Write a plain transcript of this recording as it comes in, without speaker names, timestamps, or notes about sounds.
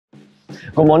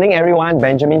Good morning everyone,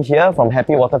 Benjamin here from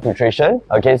Happie Water Filtration.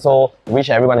 Okay, so wish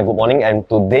everyone a good morning, and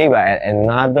today we are at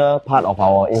another part of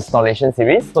our installation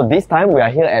series. So this time we are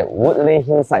here at Woodleigh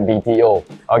Hillside BTO.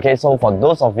 Okay, so for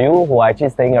those of you who are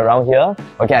actually staying around here,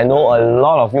 okay, I know a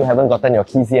lot of you haven't gotten your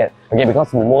keys yet. Okay,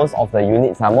 because most of the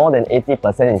units are more than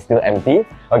 80% is still empty.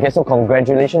 Okay, so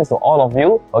congratulations to all of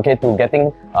you, okay, to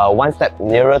getting one step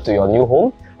nearer to your new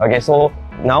home. Okay, so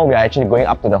now we are actually going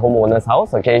up to the homeowner's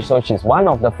house. Okay, so she's one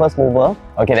of the first mover,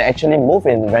 okay, that actually moved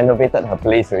and renovated her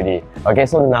place already. Okay,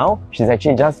 so now she's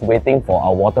actually just waiting for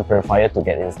our water purifier to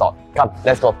get installed. Come,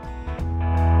 let's go.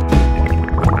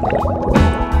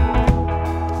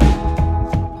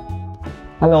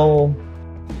 Hello.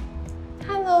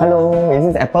 Hello. Hello,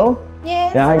 is this Apple?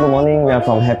 Yes. Yeah, hi, good morning. We are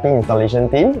from Happie Installation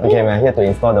Team. Okay, we are here to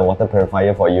install the water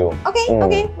purifier for you. Okay,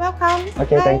 okay, welcome.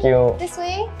 Okay, Hi. thank you. This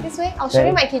way, this way. I'll show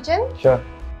you my kitchen. Sure.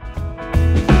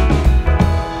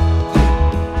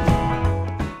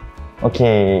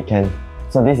 Okay,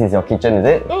 so this is your kitchen, is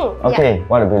it? Okay, yeah.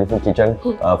 What a beautiful kitchen.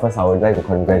 First, I would like to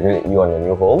congratulate you on your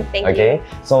new home. Thank you.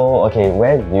 So, okay,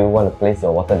 where do you want to place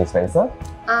your water dispenser?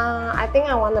 I think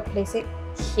I want to place it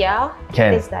here,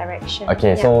 this direction. Okay,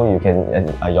 yeah. so you can,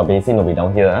 your basin will be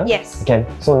down here. Huh? Yes. Okay,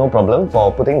 so no problem.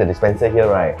 For putting the dispenser here,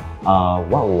 right,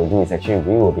 what we will do is actually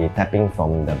we will be tapping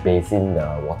from the basin,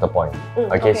 the water point.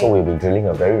 Okay, so we'll be drilling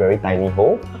a very tiny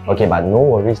hole. Okay, but no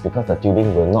worries because the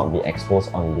tubing will not be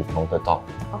exposed on the countertop.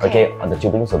 Okay, the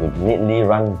tubings will be neatly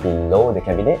run below the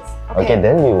cabinets. Okay,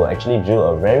 then we will actually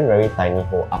drill a very tiny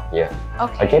hole up here.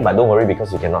 Okay, but don't worry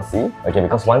because you cannot see. Okay,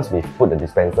 because once we put the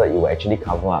dispenser, it will actually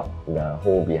cover up the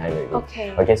hole behind it.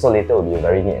 Okay, so later will be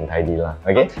very neat and tidy lah.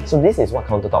 Okay, so this is what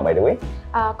countertop, by the way?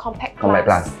 Compact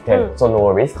Plus. Okay, so no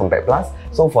worries, Compact Plus.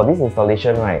 So for this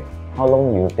installation, right, how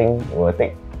long you think it will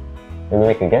take? Can you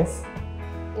make a guess?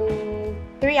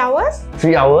 3 hours?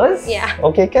 3 hours? Yeah.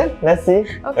 Okay, let's see.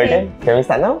 Okay, can we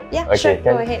start now? Yeah, okay, sure,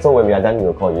 go ahead. So when we are done, we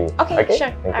will call you. Okay,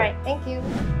 sure. Alright, thank you.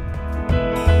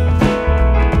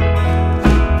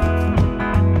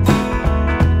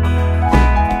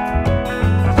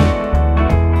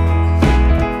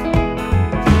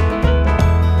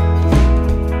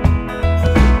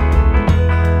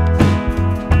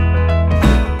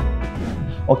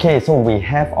 Okay, so we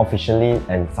have officially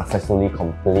and successfully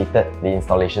completed the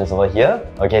installations over here.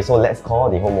 Okay, so let's call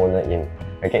the homeowner in.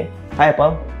 Okay, hi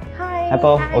Apple. Hi.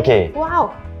 Apple. Hi. Okay.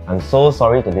 Wow. I'm so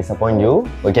sorry to disappoint you.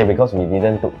 Okay, because we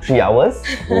didn't took 3 hours,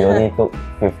 we only took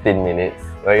 15 minutes.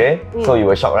 Okay, so you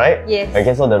were shocked, right? Yes.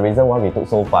 Okay, so the reason why we took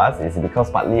so fast is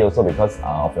because partly also because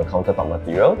of your countertop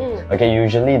material. Okay,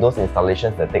 usually those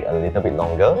installations that take a little bit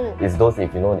longer is those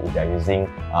if you know if they are using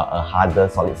a harder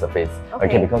solid surface.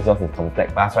 Okay, because yours is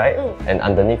Compact Plus, right? And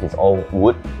underneath is all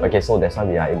wood. Okay, so that's why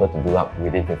we are able to do up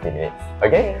within 15 minutes.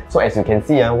 Okay, so as you can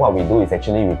see, what we do is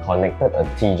actually we connected a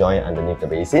T-joint underneath the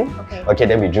basin. Okay,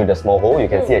 then we drill the small hole. You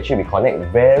can see actually we connect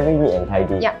very neat and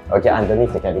tidy. Okay,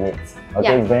 underneath the cabinets.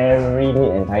 Okay, very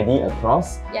neat and tidy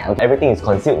across. Okay, everything is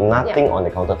concealed, nothing on the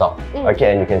countertop.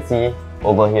 Okay, and you can see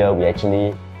over here we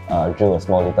actually drill a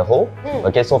small little hole.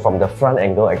 Okay, so from the front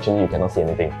angle actually you cannot see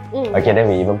anything. Okay, then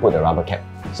we even put a rubber cap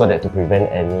so that to prevent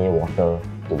any water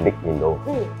to leak below.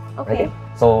 Okay,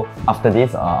 so after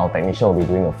this our technician will be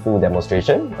doing a full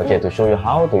demonstration, okay, to show you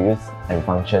how to use and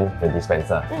function the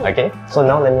dispenser. Okay, so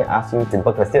now let me ask you a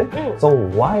simple question. So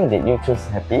why did you choose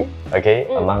Happie, okay,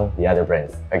 among the other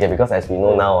brands? Okay, because as we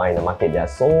know now in the market there are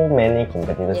so many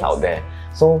competitors out there.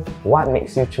 So what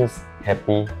makes you choose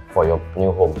Happie for your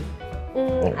new home?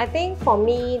 I think for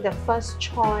me, the first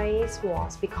choice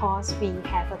was because we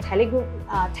have a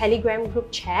Telegram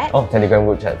group chat. Oh, Telegram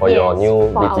group chat for your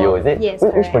new BTO, is it? Yes,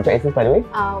 Which project is this, by the way?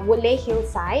 Woodleigh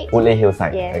Hillside. Woodleigh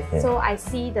Hillside. Yes. Okay. So I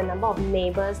see the number of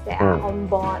neighbours that are on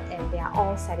board and they are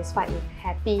all satisfied with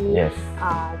Happie. Yes.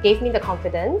 Gave me the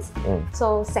confidence.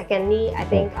 So secondly, I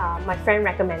think my friend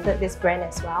recommended this brand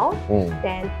as well.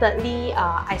 Then thirdly,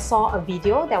 I saw a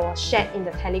video that was shared in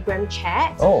the Telegram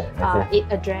chat. Oh, I see. It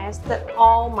addressed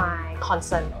all my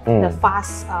concern, the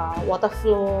fast water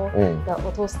flow, the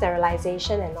auto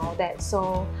sterilization and all that.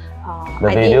 So the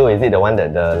video, is it the one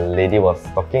that the lady was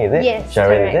talking, is it? Yes,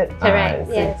 Sharon, is it? Correct,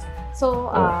 yes. So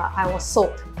I was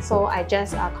sold. So I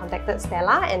just contacted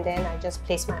Stella and then I just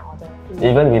placed my order.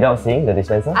 Even without seeing the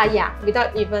dispenser? Yeah,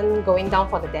 without even going down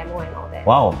for the demo and all that.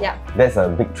 Wow, yeah. That's a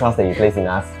big trust that you place in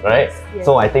us, right? Yes.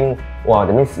 So I think, wow,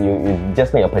 that means you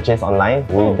just made a purchase online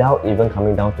without even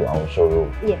coming down to our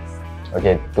showroom. Yes.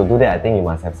 Okay, to do that, I think you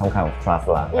must have some kind of trust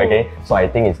lah. Okay, so I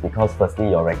think it's because firstly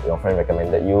your friend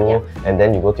recommended you, and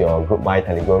then you go to your group buy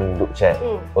Telegram group chat.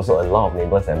 Also, a lot of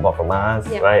neighbors have bought from us,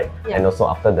 right? And also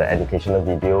after the educational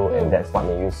video, and that's what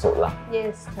made you sold lah.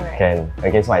 Yes, correct.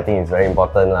 Okay, so I think it's very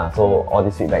important lah. So all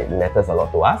this feedback matters a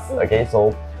lot to us. Okay,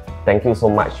 so thank you so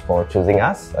much for choosing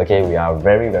us. Okay, we are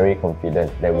very, very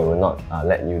confident that we will not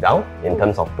let you down in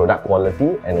terms of product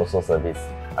quality and also service.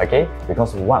 Okay,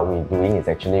 because what we're doing is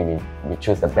actually we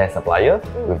choose the best supplier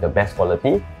with the best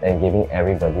quality and giving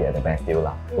everybody at the best deal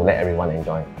lah, to let everyone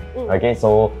enjoy. Okay,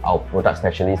 so our product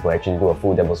specialist will actually do a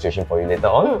full demonstration for you later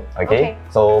on. Okay,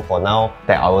 so for now,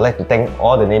 I would like to thank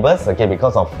all the neighbors. Okay,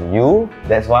 because of you,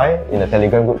 that's why in the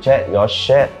Telegram group chat, you all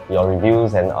shared your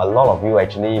reviews and a lot of you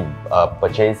actually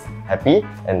purchased Happie,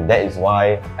 and that is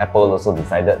why Apple also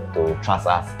decided to trust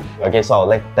us. Okay, so I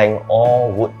would like to thank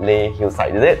all Woodleigh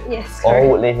Hillside, is it? Yes, all correct.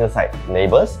 Woodleigh Hillside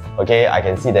neighbors. Okay, I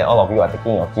can see that all of you are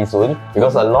taking your keys soon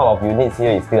because a lot of units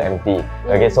here is still empty.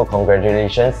 Okay, so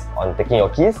congratulations on taking your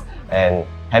keys and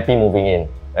happy moving in.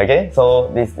 Okay,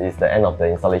 so this is the end of the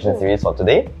installation series for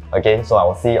today. Okay, so I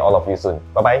will see all of you soon.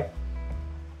 Bye bye.